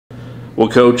Well,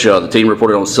 Coach, the team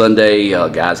reported on Sunday,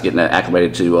 guys getting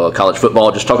acclimated to college football.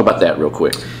 Just talk about that real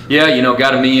quick. Yeah,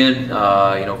 got them in.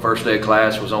 First day of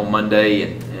class was on Monday,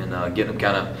 and getting them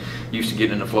kind of used to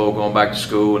getting in the flow of going back to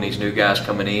school, and these new guys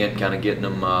coming in, kind of getting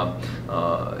them,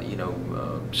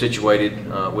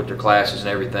 situated with their classes and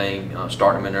everything,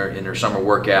 starting them in their summer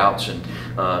workouts,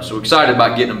 and so excited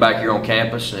about getting them back here on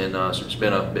campus. And so it's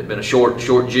been a short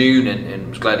June, and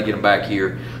was glad to get them back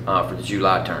here for the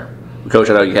July term.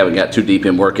 Coach, I know you haven't got too deep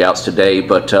in workouts today,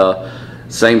 but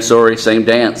same story, same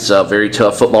dance. Very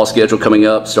tough football schedule coming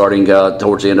up, starting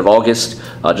towards the end of August.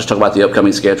 Just talk about the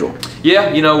upcoming schedule.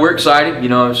 Yeah, we're excited.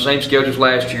 Same schedule as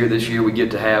last year. This year we get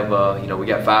to have, we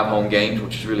got 5 home games,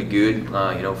 which is really good,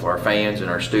 for our fans and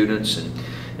our students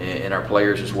and our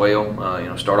players as well.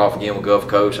 Start off again with Gulf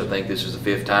Coast. I think this is the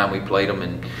 5th time we played them,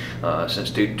 and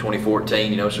since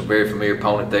 2014. Some very familiar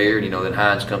opponent there. Then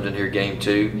Hines comes in here game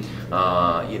 2.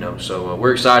 So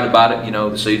we're excited about it.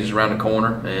 The season's around the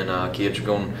corner, and kids are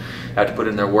going to have to put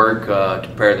in their work to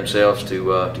prepare themselves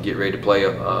to get ready to play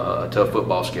a tough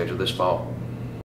football schedule this fall.